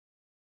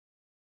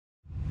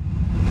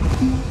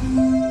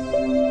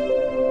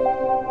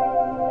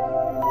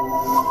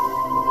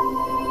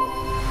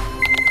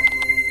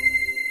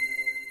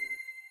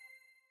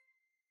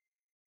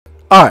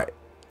Alright,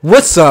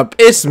 what's up?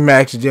 It's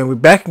Maxjamm. We're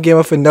back again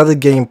with another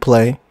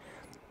gameplay.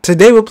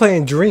 Today we're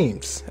playing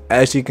Dreams,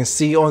 as you can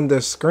see on the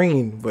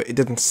screen, but it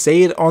doesn't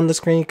say it on the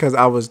screen because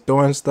I was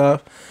doing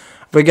stuff.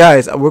 But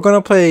guys, we're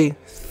gonna play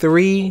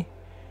 3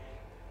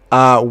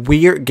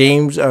 weird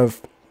games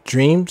of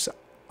Dreams.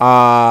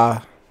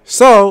 I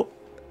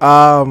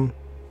don't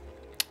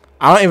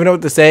even know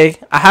what to say.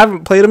 I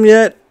haven't played them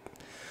yet.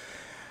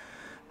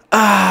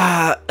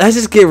 Let's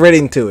just get right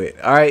into it.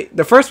 Alright,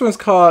 the first one's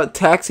called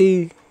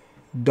Taxi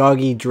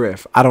Doggy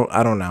Drift. I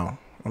don't know.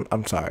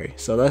 I'm sorry.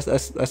 So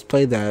let's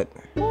play that.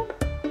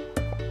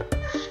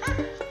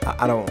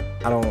 I don't.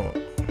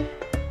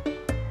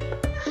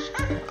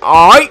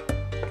 Alright.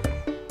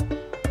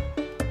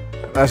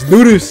 Let's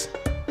do this.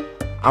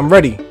 I'm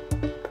ready.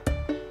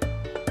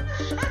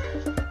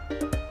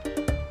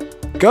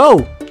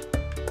 Go.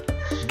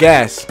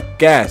 Gas.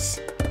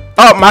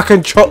 Oh, my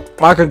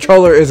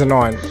controller isn't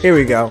on. Here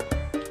we go.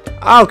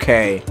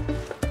 Okay.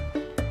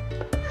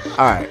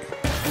 Alright.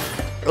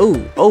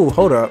 Oh,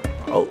 hold up.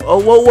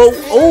 Whoa.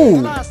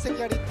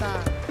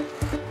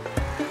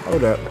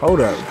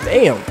 Hold up.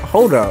 Damn,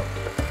 hold up.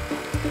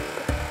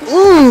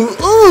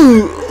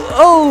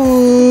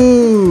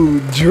 Oh,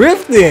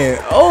 drifting.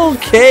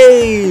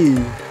 Okay.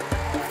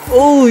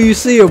 Oh, you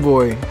see a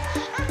boy.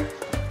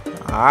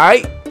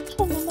 Alright.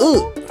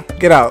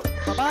 Get out.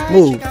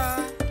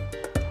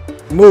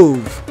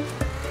 Move.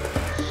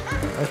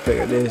 Let's pick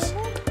up this.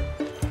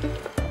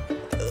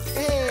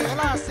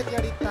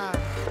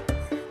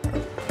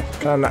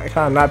 Can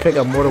I not pick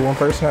up more than one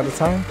person at a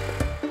time?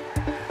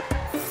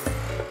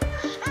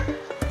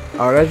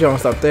 Oh, that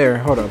jump's up there.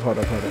 Hold up.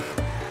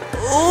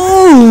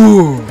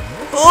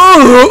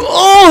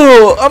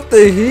 Oh, up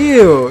the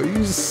hill.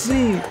 You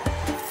see.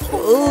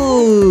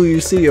 Oh, you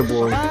see your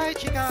boy.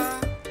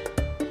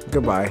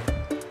 Goodbye.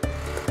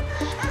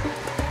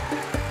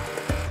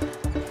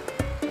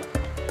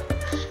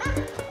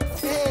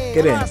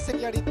 Get in.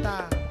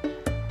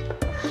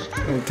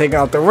 I'm taking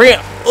out the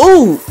ramp.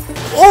 Oh.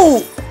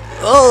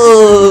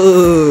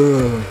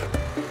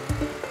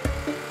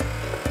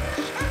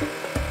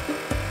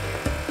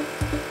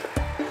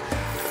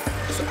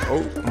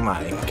 Oh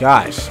my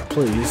gosh,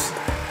 please.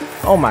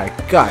 Oh my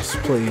gosh,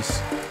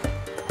 please.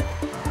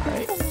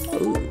 Alright.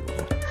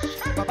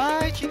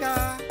 Bye-bye,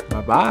 chica.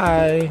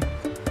 Bye-bye.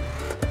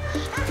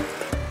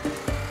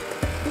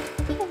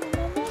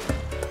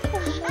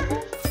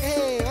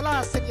 Hey,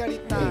 hola,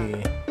 señorita.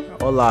 Hey.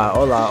 Hola.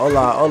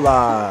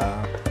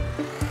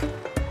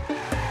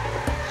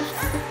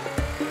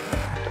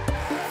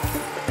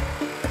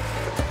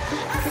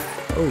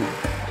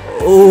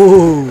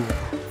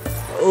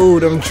 Oh,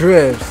 them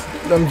drifts.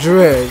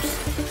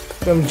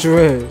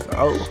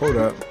 Oh, hold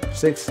up.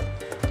 6.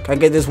 Can I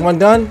get this one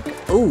done?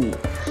 Ooh.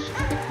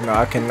 No,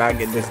 I cannot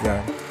get this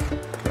done.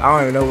 I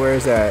don't even know where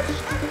it's at.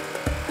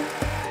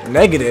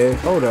 Negative.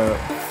 Hold up.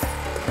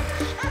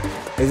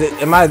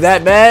 Am I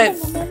that bad?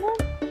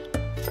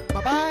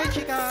 Bye-bye,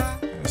 chica.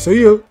 See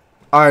you.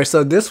 Alright,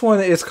 so this one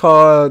is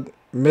called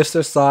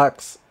Mr.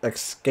 Sock's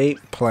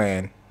Escape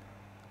Plan.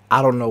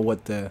 I don't know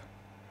what the...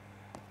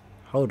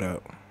 Hold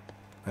up.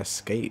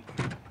 Escape.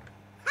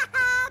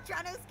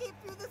 Trying to escape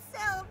through the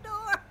cell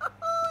door.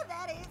 Oh,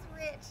 that is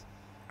rich.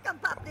 Come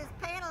pop this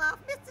panel off.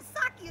 Mr.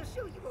 Saki will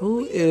show you.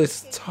 Who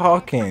is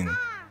talking?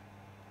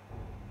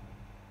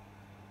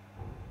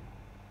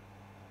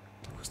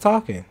 Who's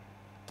talking?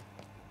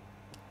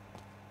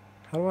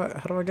 How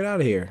do I get out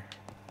of here?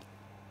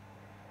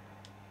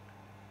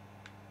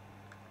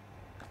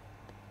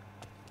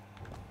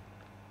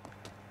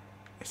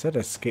 It said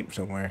escape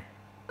somewhere.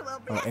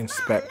 Well,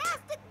 inspect.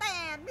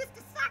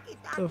 Mr. Saki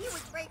thought he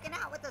was breaking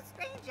out with a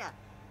stranger.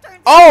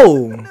 Turns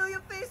Oh! out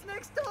familiar face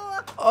next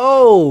door.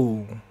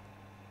 Oh!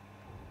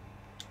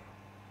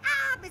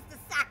 Mr.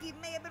 Saki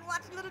may have been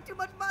watching a little too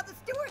much Martha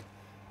Stewart.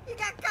 He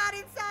got caught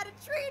inside a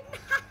tree.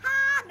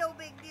 No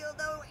big deal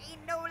though.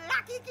 Ain't no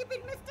lucky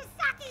keeping Mr.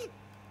 Saki.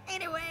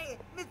 Anyway,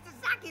 Mr.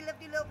 Saki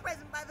left you a little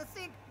present by the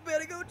sink.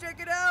 Better go check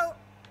it out.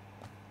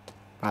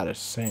 By the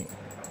sink.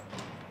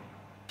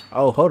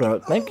 Oh, hold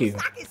up. Thank you.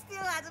 Saki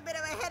still has a bit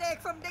of a headache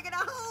from digging a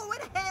hole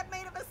with a head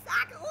made of a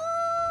sock.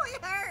 Ooh,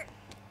 it hurt.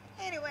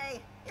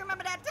 Anyway, you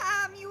remember that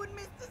time you and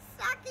Mr.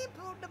 Saki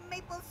pulled the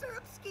maple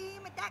syrup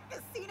scheme at that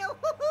casino?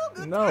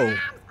 Good No. times.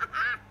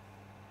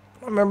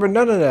 I remember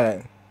none of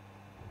that.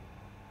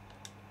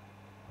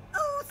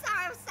 Oh,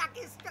 sorry if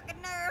Saki struck a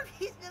nerve.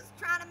 He's just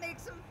trying to make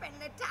some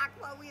friendly talk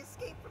while we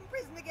escape from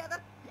prison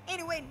together.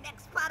 Anyway,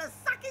 next part of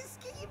Saki's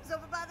schemes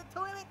over by the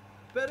toilet.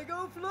 Better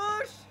go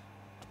flush.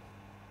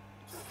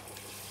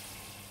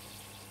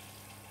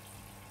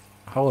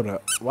 Hold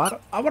up. Why do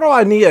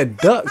I need a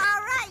duck?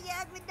 All right, you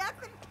ugly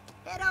duckling.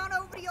 Head on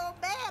over to your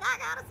bed. I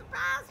got a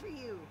surprise for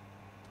you.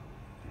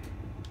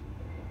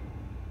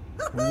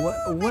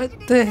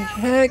 What the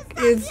heck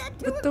is...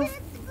 What the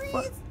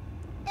fuck?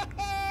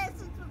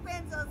 Since we're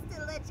friends, I'll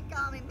still let you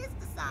call me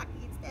Mr.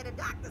 Saki instead of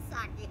Dr.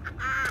 Saki.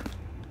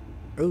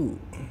 Ooh.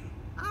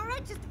 All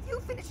right, just a few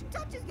finishing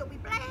touches. You'll be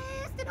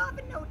blasted off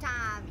in no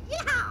time.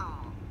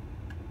 Yeehaw!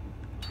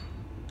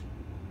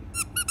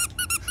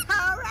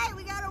 right,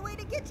 we got a way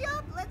to get you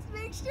up. Let's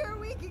make sure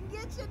we can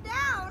get you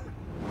down.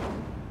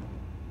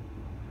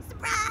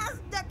 Surprise!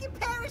 Ducky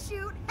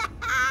parachute!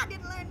 I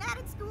didn't learn that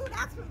at school.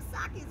 That's from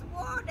Saki's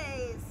war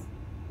days.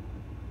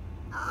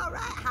 All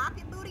right, hop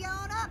your booty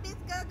on up. It's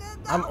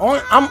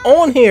go. I'm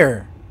on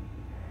here.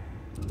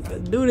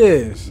 Let's do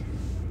this.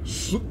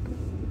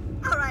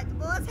 All right, the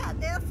boys had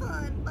their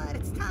fun, but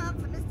it's time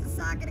for Mr.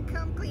 Saki to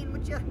come clean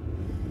with you.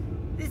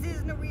 This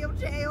isn't a real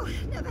jail.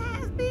 Never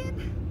has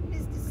been.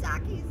 Mr.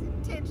 Saki's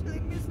intentionally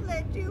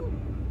misled you.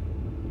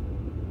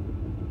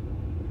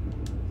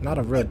 Not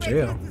a real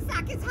jail. Mr.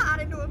 Saki's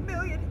heart into a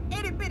million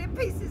itty-bitty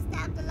pieces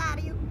stabbed to lie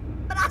to you.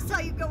 But I saw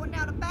you going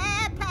down a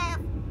bad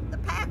path. The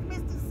path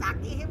Mr.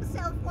 Saki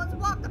himself once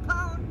walked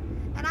upon.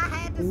 And I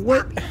had to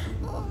stop you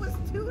before it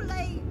was too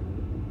late.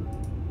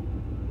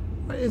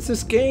 What is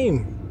this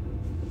game?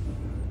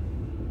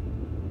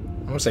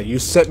 I'm gonna say you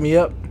set me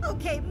up.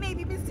 Okay,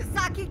 maybe Mr.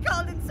 Saki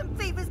called in some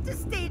favors to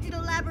stage an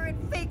elaborate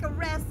fake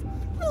arrest,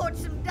 forged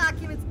some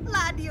documents,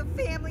 lied to your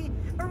family,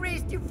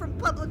 erased you from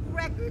public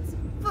records,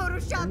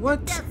 photoshopped What?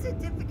 your death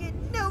certificate.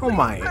 Oh Nobody's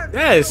my, perfect,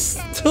 that is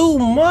okay? too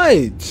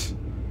much.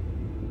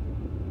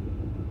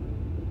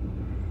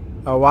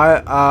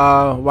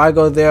 Why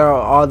go there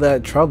all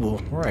that trouble?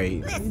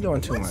 Right, Listen, you're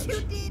doing too what much. you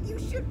did, you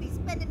should be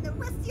spending the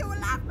rest of your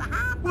life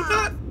behind What?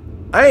 bars.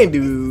 I ain't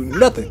do Mr. Saki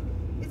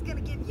nothing. is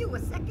gonna give you a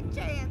second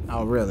chance.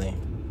 Oh really?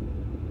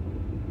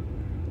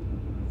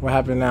 What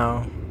happened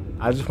now?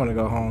 I just want to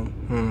go home.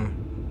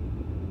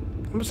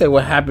 I'm gonna say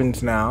what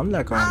happens now. I'm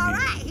not gonna All be.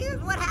 right,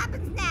 here's what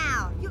happens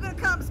now. You're gonna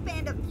come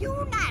spend a few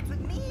nights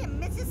with me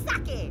and Mrs.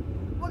 Saki.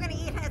 We're gonna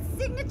eat her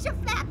signature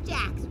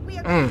flapjacks. We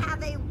are gonna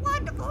have a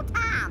wonderful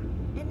time.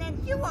 And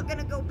then you are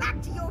gonna go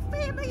back to your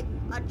family,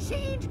 a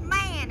changed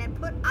man, and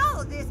put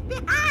all this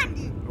behind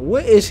you.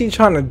 What is he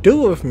trying to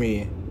do with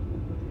me?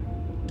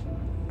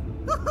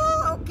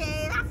 Woohoo,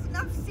 okay, that's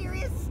enough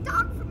serious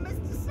talk from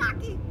Mr.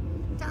 Saki.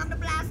 Time to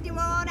blast you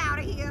on out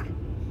of here.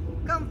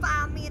 Come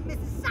find me and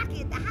Mrs.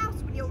 Saki at the house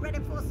when you're ready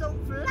for some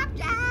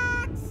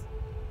flapjacks.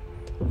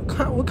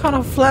 What kind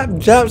of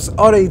flapjacks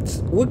are they?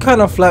 What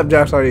kind of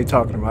flapjacks are they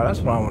talking about? That's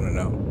what I want to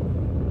know.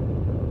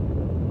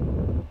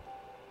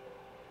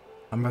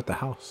 I'm at the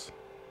house.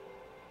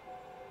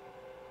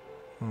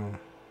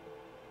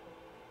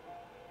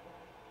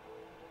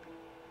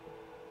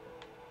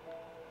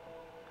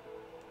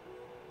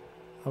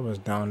 I was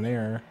down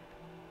there.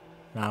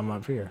 Now I'm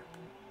up here.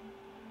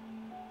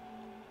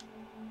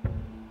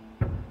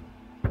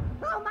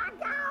 Oh my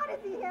God, is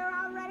he here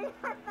already?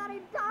 I thought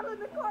he'd dawdle in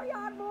the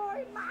courtyard more.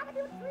 He might have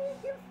been treating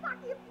you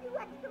Saki a few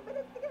extra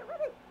minutes to get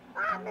ready.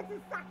 Ah,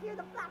 Mrs. Saki,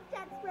 the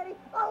flapjack's ready.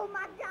 Oh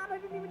my God, I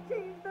didn't even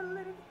change the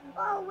linens.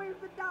 Oh, where's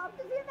the dog?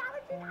 Is he an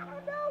allergy? I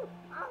don't know.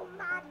 Oh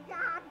my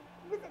God.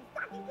 Mrs.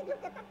 Saki, can you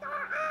get the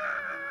door?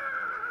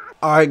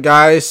 Ah! Alright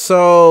guys,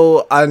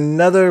 so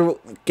another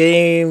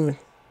game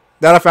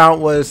that I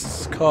found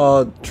was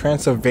called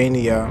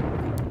Transylvania.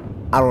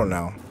 I don't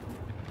know.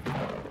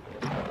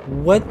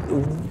 What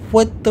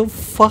the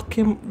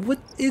fucking, what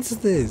is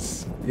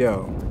this?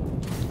 Yo.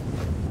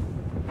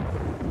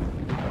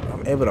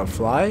 I'm able to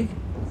fly?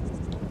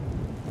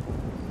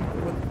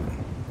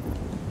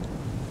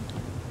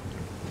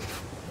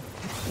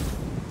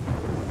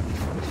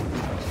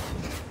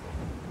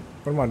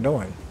 What am I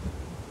doing?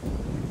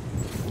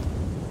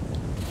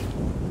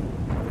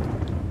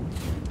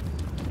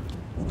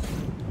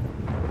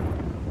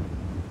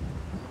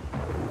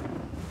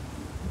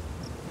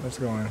 Let's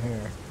go in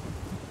here.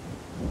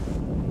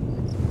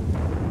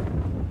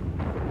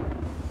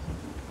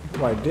 What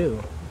do I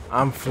do?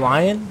 I'm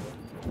flying?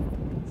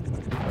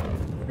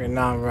 Okay,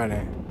 now I'm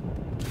running.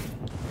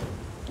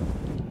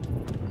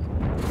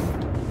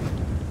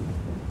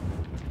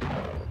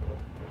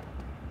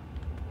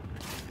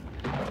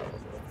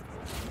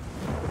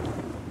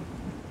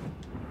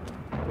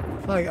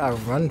 I feel like I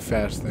run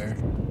faster.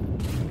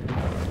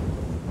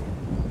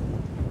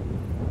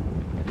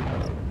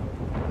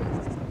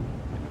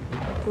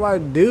 What do I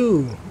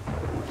do?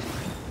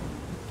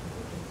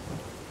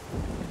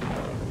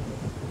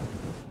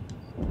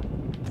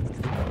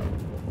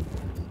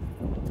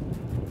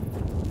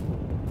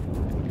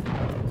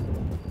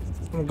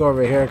 I'm gonna go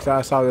over here because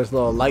I saw this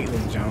little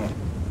lightning jump.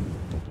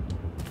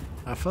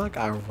 I feel like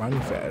I run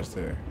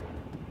faster.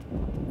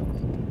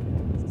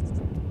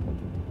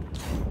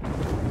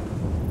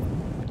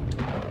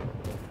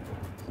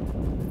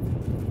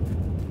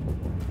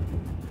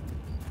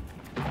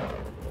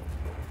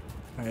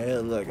 Hey,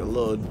 look, a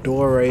little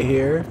door right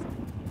here.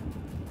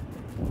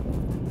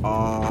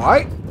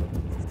 Alright.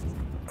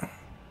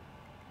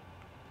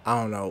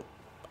 I don't know.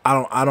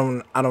 I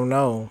don't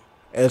know.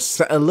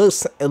 It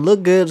looks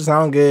good,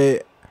 sound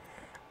good.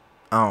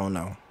 I don't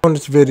know.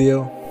 Bonus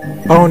video.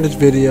 Bonus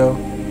video.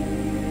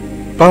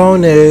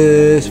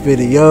 Bonus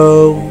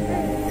video.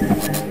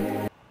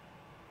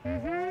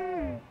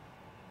 It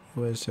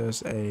was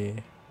just a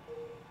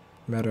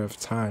matter of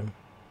time.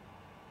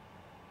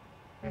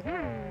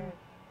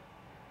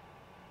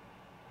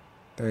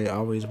 They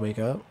always wake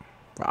up.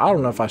 But I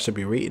don't know if I should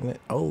be reading it.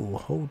 Oh,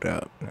 hold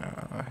up.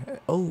 Nah.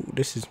 Oh,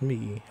 this is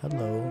me.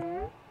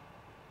 Hello.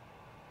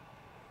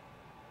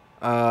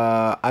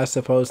 I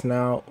suppose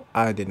now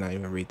I did not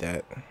even read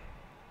that.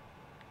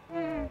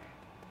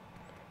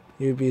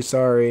 You'd be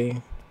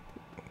sorry.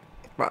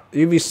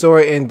 You'd be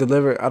sorry and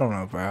deliver. I don't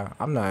know, bro.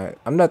 I'm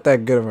not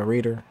that good of a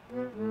reader.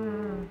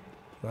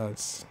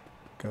 Let's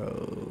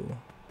go.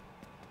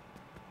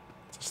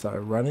 Just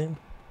start running.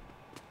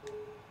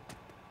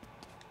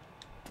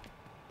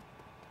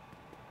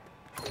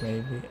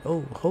 Maybe.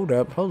 Oh, hold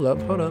up.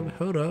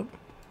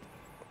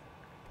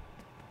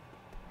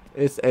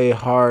 It's a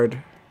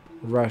hard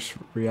rush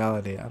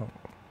reality. I don't.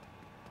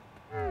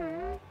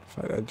 It's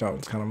like that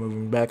jump's kind of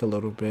moving back a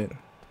little bit.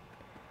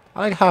 I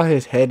like how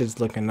his head is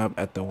looking up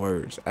at the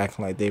words,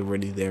 acting like they're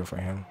really there for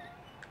him.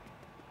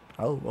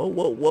 Oh,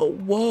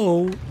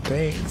 whoa.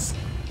 Thanks.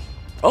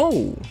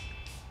 Oh.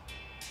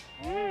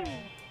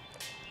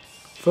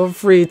 Feel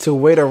free to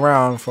wait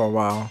around for a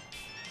while.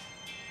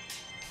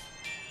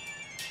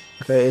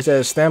 Okay, it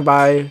says stand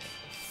by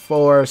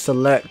for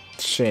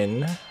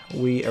selection.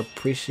 We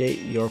appreciate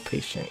your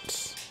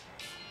patience.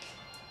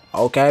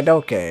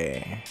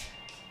 Okay.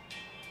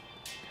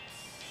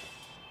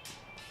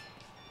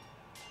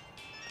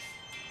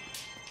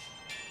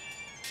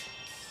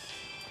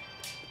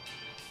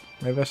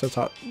 Maybe I should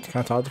talk.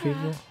 Can I talk to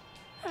people?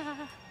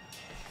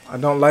 I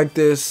don't like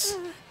this.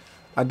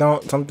 I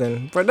don't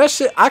something. But that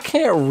shit, I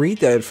can't read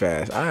that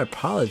fast. I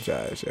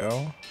apologize,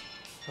 yo.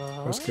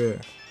 What's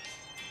good?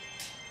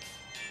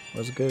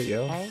 What's good,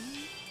 yo?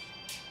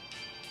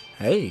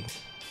 Hey.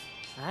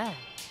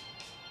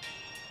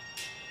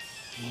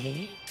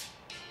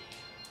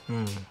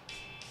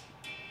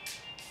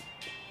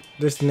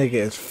 This nigga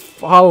is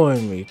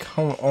following me.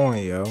 Come on,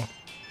 yo.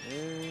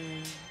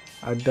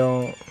 I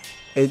don't.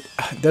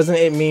 Doesn't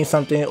it mean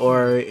something,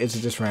 or is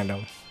it just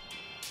random?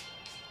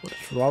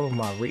 What's wrong with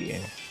my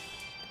reading?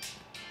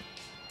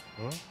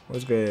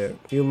 What's good?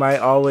 You might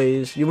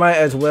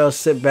as well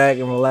sit back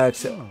and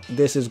relax.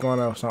 This is going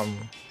on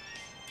something.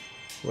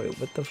 Wait,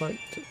 what the fuck?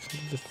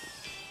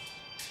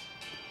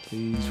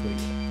 Please wait.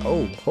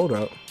 Oh, hold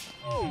up.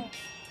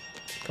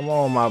 Come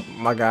on,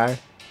 my guy.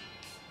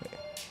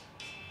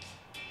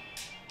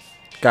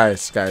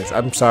 Guys,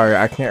 I'm sorry.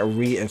 I can't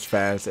read as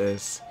fast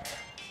as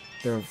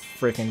they're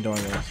freaking doing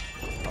this.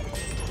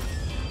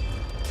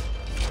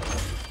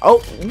 Oh,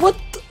 what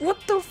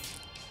the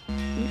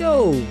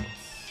yo.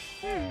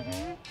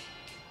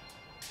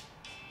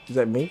 Is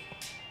that me?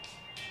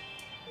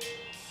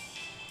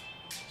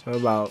 So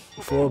about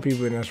 4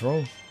 people in this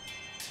room.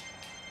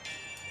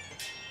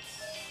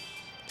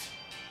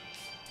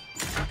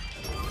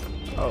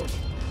 Oh,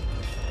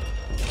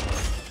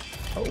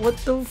 what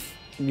the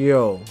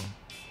yo.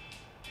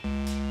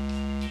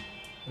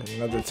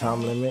 Another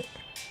time limit.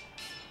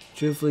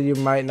 Truthfully, you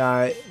might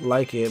not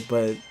like it,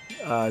 but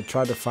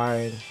try to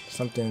find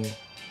something. I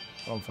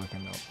don't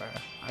fucking know, man.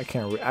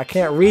 I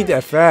can't read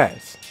that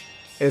fast.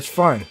 It's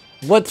fun.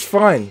 What's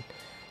fun?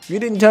 You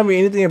didn't tell me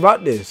anything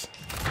about this.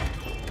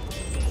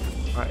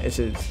 Alright, it's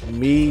just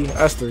me,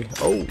 us 3.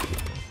 Oh.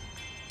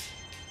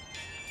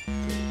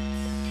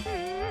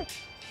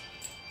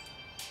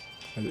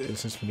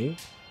 It's just me.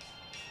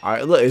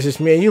 Alright, look, it's just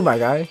me and you, my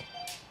guy.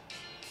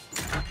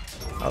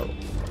 Oh,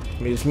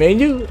 it's me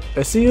and you.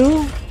 Let's see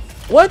who.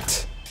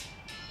 What?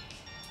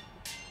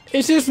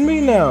 It's just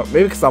me now.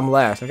 Maybe because I'm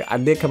last. I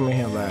did come in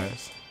here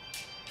last.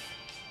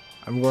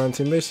 I'm going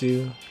to miss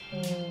you.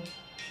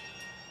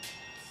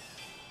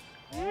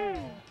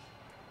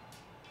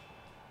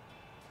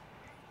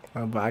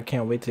 But I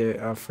can't wait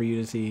to for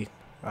you to see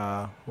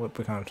what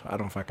becomes. I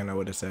don't fucking know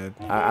what it said.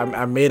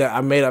 I made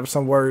up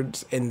some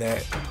words in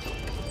that.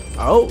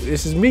 Oh,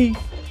 this is me.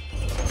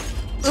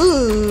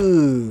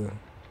 Ooh.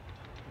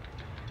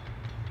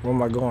 Where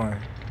am I going?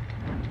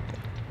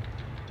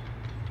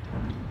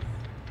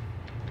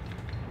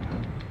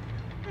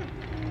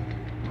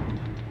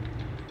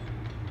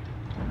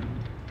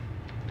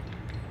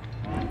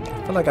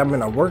 I feel like I'm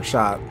in a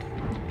workshop.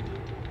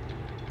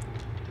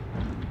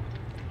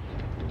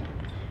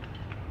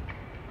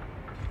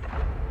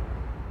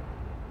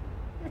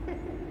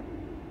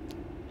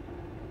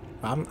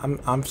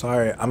 I'm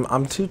sorry.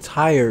 I'm too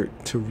tired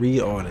to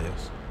read all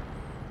this.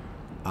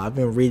 I've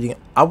been reading.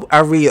 I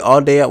read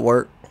all day at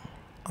work.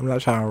 I'm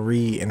not trying to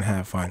read and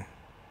have fun.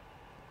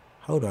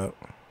 Hold up.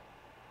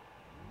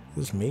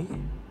 This is me? Where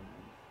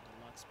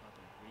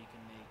you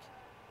can make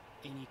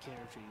any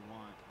character you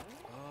want.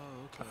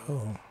 Oh, okay.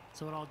 Oh.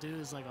 So what I'll do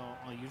is like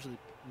I'll usually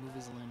move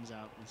his limbs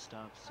out and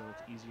stuff, so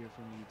it's easier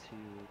for me to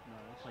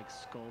like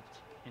sculpt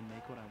and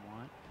make what I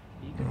want.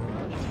 You can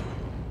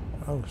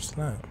Oh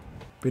snap.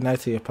 Be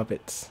nice to your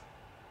puppets.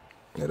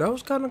 Yeah, that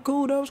was kind of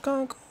cool.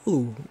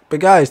 But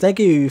guys, thank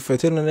you for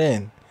tuning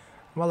in.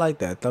 I like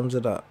that. Thumbs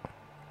it up.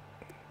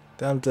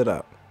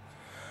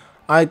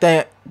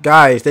 Alright,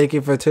 guys, thank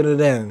you for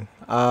tuning in.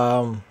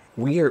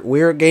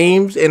 Weird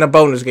games and a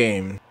bonus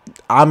game.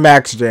 I'm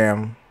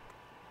Maxjamm.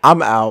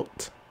 I'm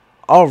out.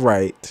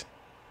 Alright.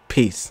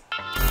 Peace.